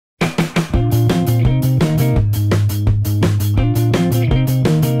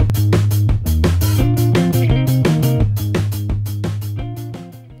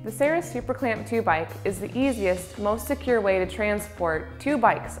SuperClamp 2 bike is the easiest, most secure way to transport 2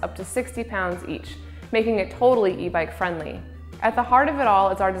 bikes up to 60 pounds each, making it totally e-bike friendly. At the heart of it all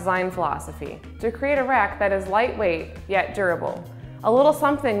is our design philosophy, to create a rack that is lightweight yet durable. A little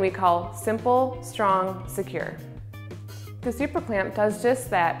something we call simple, strong, secure. The SuperClamp does just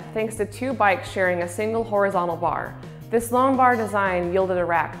that thanks to 2 bikes sharing a single horizontal bar. This lone bar design yielded a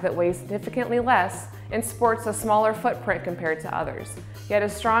rack that weighs significantly less and sports a smaller footprint compared to others, yet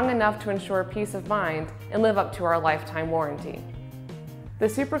is strong enough to ensure peace of mind and live up to our lifetime warranty. The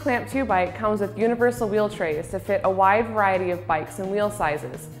SuperClamp 2 bike comes with universal wheel trays to fit a wide variety of bikes and wheel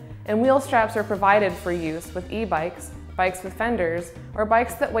sizes, and wheel straps are provided for use with e-bikes, bikes with fenders, or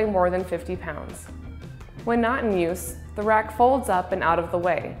bikes that weigh more than 50 pounds. When not in use, the rack folds up and out of the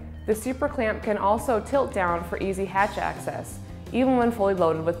way. The SuperClamp can also tilt down for easy hatch access, even when fully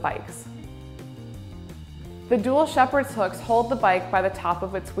loaded with bikes. The dual shepherd's hooks hold the bike by the top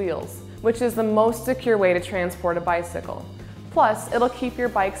of its wheels, which is the most secure way to transport a bicycle. Plus, it'll keep your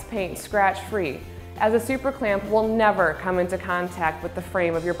bike's paint scratch-free, as a SuperClamp will never come into contact with the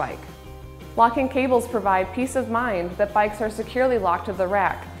frame of your bike. Locking cables provide peace of mind that bikes are securely locked to the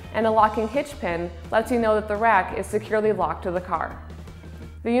rack, and a locking hitch pin lets you know that the rack is securely locked to the car.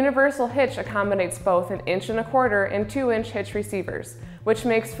 The universal hitch accommodates both an 1¼ and 2-inch hitch receivers, which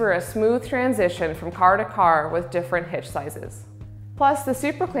makes for a smooth transition from car to car with different hitch sizes. Plus, the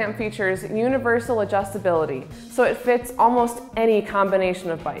SuperClamp features universal adjustability, so it fits almost any combination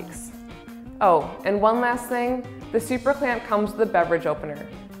of bikes. Oh, and one last thing, the SuperClamp comes with a beverage opener,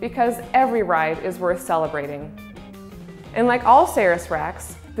 because every ride is worth celebrating. And like all Saris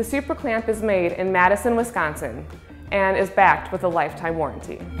racks, the SuperClamp is made in Madison, Wisconsin, and is backed with a lifetime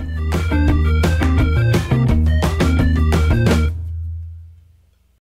warranty.